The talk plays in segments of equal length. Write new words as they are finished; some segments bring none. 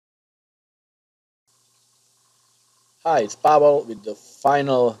Hi, it's Pavel with the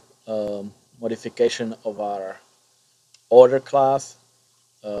final modification of our order class.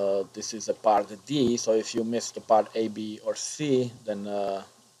 This is a part D, so if you missed the part A, B, or C, then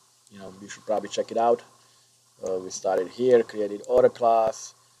you should probably check it out. We started here, created order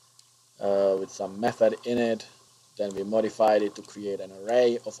class with some method in it. Then we modified it to create an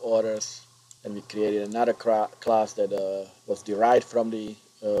array of orders. Then we created another class that was derived from the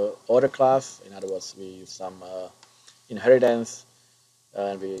order class. In other words, we used some inheritance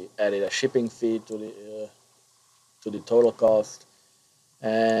and we added a shipping fee to the total cost.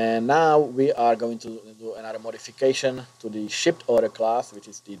 And now we are going to do another modification to the shipped order class, which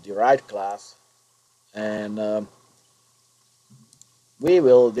is the derived class, and we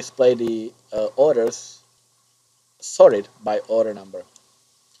will display the orders sorted by order number.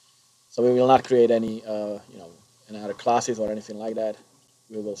 So we will not create any any other classes or anything like that.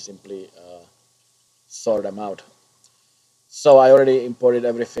 We will simply sort them out. So I already imported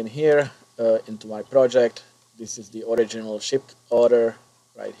everything here into my project. This is the original shipped order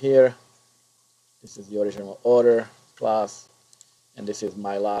right here. This is the original order class. And this is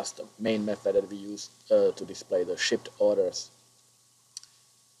my last main method that we used to display the shipped orders.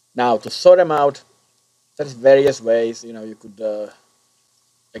 Now to sort them out, there's various ways. You could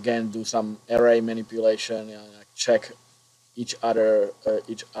again do some array manipulation, like check each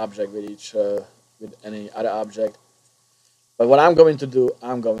object with any other object. But what I'm going to do,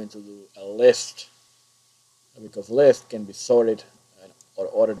 I'm going to do a list, because list can be sorted or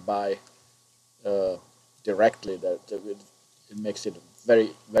ordered by uh, directly. It makes it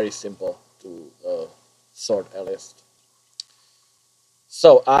very simple to sort a list.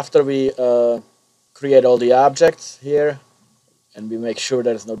 So after we create all the objects here and we make sure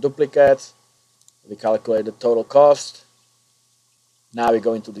there's no duplicates, we calculate the total cost. Now we're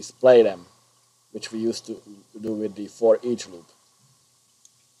going to display them, which we used to do with the for each loop.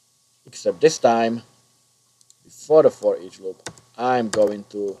 Except this time, before the for each loop, I'm going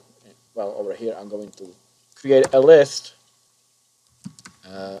to, well, over here, I'm going to create a list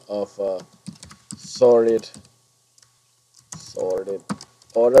of sorted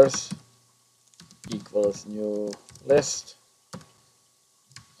orders equals new list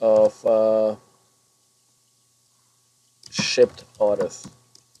of shipped orders.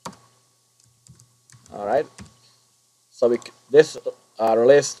 All right. So this our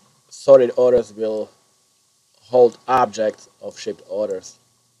list sorted orders will hold objects of shipped orders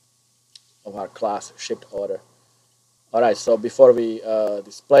of our class shipped order. All right. So before we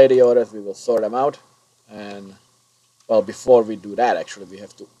display the orders, we will sort them out. And well, before we do that, actually, we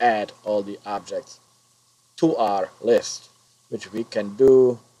have to add all the objects to our list, which we can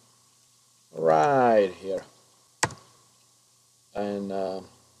do right here. And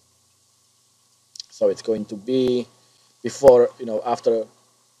so it's going to be before after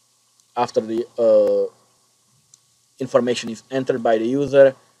the information is entered by the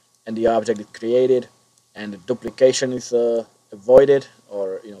user and the object is created and the duplication is avoided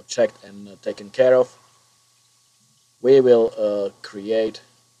or checked and taken care of, we will create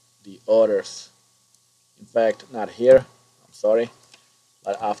the orders. In fact, not here, I'm sorry,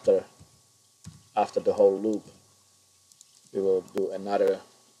 but after the whole loop we will do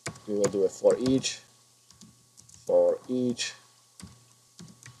a for each,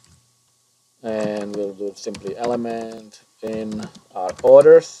 and we'll do simply element in our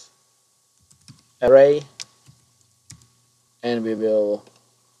orders array, and we will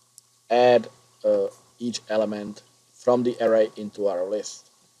add each element from the array into our list.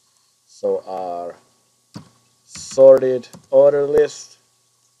 So our sorted order list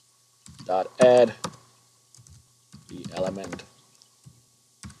dot add the element.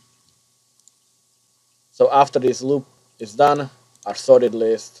 So after this loop is done, our sorted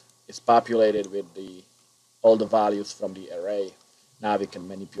list is populated with all the values from the array. Now we can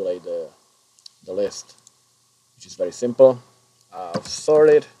manipulate the list, which is very simple.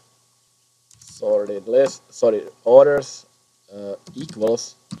 Sorted orders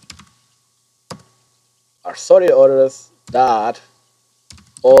equals our sorted orders dot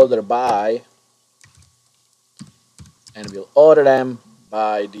order by, and we'll order them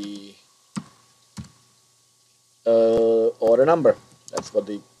by the order number. That's what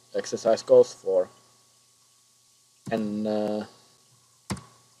the exercise calls for. And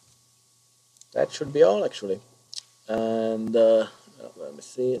that should be all, actually. And let me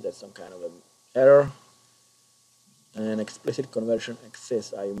see, there's some kind of an error. An explicit conversion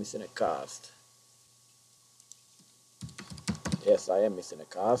exists. Are you missing a cast? Yes, I am missing a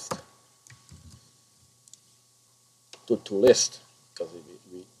cast to list, because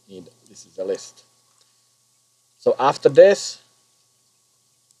we need, this is a list. So after this,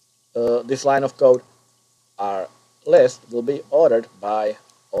 this line of code, our list will be ordered by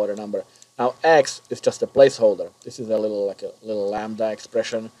order number. Now X is just a placeholder. This is a little like a little lambda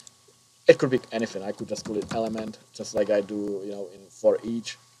expression. It could be anything. I could just call it element, just like I do, in for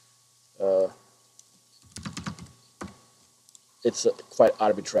each. Uh, it's quite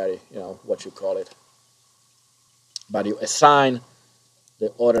arbitrary, what you call it. But you assign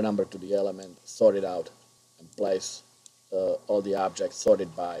the order number to the element, sort it out, and place all the objects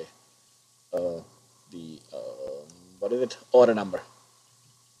sorted by the what is it? Order number.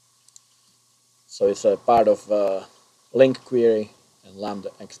 So it's a part of Linq query and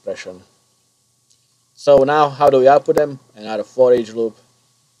Lambda expression. So now how do we output them? Another for each loop.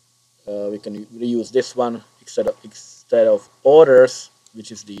 We can reuse this one instead of orders,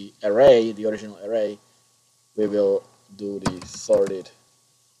 which is the array, the original array. We will do the sorted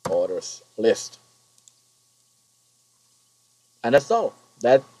orders list, and that's all.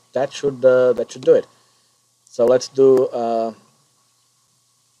 That should do it. So let's do a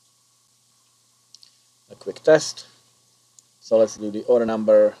quick test. So let's do the order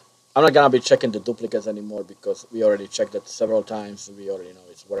number. I'm not gonna be checking the duplicates anymore because we already checked it several times. We already know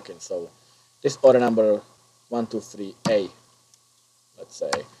it's working. So this order number 123A. Let's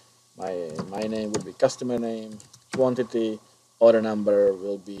say my name will be customer name, quantity, order number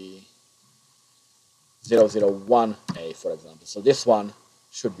will be 001A, for example. So this one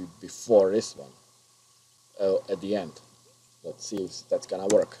should be before this one at the end. Let's see if that's gonna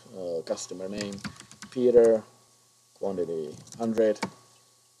work. Customer name Peter, quantity 100.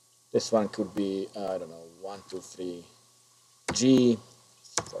 This one could be I don't know, 123G,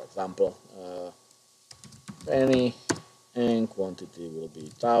 for example. Penny, and quantity will be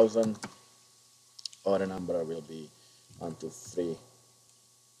 1000. Order number will be 123.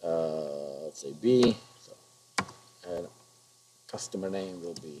 Let's say B. So, and customer name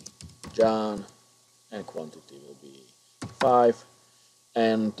will be John, and quantity will be 5.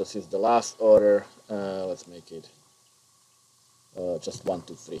 And this is the last order. Let's make it just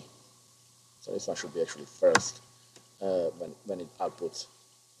 123. So this one should be actually first when it outputs.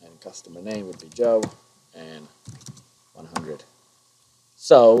 And customer name would be Joe, and 100.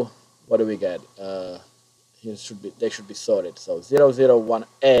 So what do we get? Here they should be sorted. So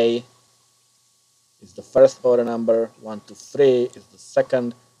 001A is the first order number, 123 is the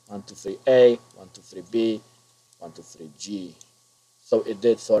second, 123A, 123B, 123G. So it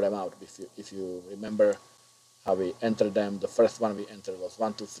did sort them out. If you remember how we entered them, the first one we entered was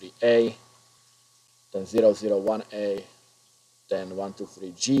 123A, then 001A, then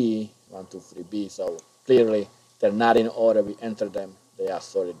 123G, 123B. So clearly they're not in order we entered them. They are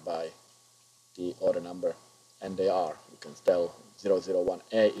sorted by the order number, and they are. You can tell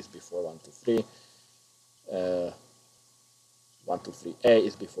 001A is before 123, 123A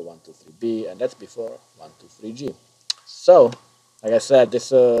is before 123B, and that's before 123G. So, like I said,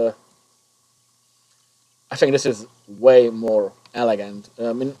 this I think this is way more elegant.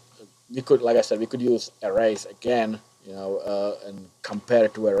 I mean, we could, like I said, we could use arrays again, and compare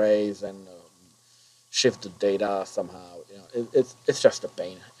to arrays and shift the data somehow. It's just a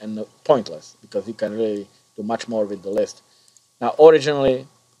pain and pointless because you can really do much more with the list. Now, originally,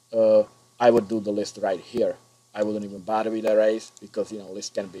 I would do the list right here. I wouldn't even bother with arrays because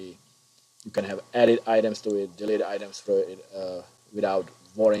list can be, you can have added items to it, delete items for it without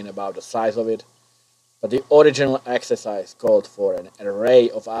worrying about the size of it. But the original exercise called for an array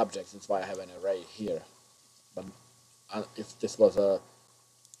of objects. That's why I have an array here. But if this was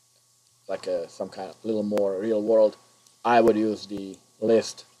some kind of little more real world, I would use the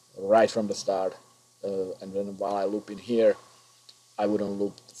list right from the start, and then while I loop in here, I wouldn't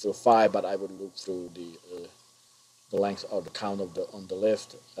loop through 5, but I would loop through the length or the count of on the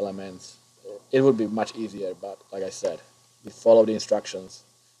list elements. It would be much easier, but like I said, we followed the instructions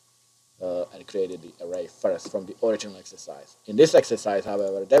and created the array first from the original exercise. In this exercise,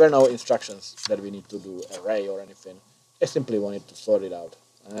 however, there were no instructions that we need to do array or anything. I simply wanted to sort it out,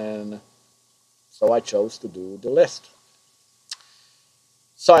 and so I chose to do the list.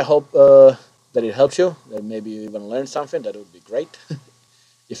 So I hope that it helps you, that maybe you even learned something. That would be great.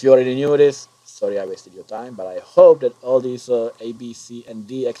 If you already knew this, sorry I wasted your time, but I hope that all these A, B, C, and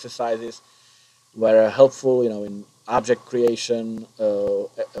D exercises were helpful, in object creation,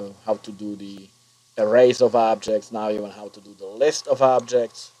 how to do the arrays of objects, now even how to do the list of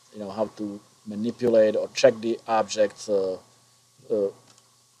objects, how to manipulate or check the objects,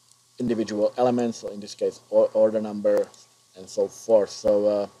 individual elements, so in this case, order number, and so forth.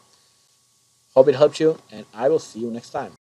 So hope it helped you, and I will see you next time.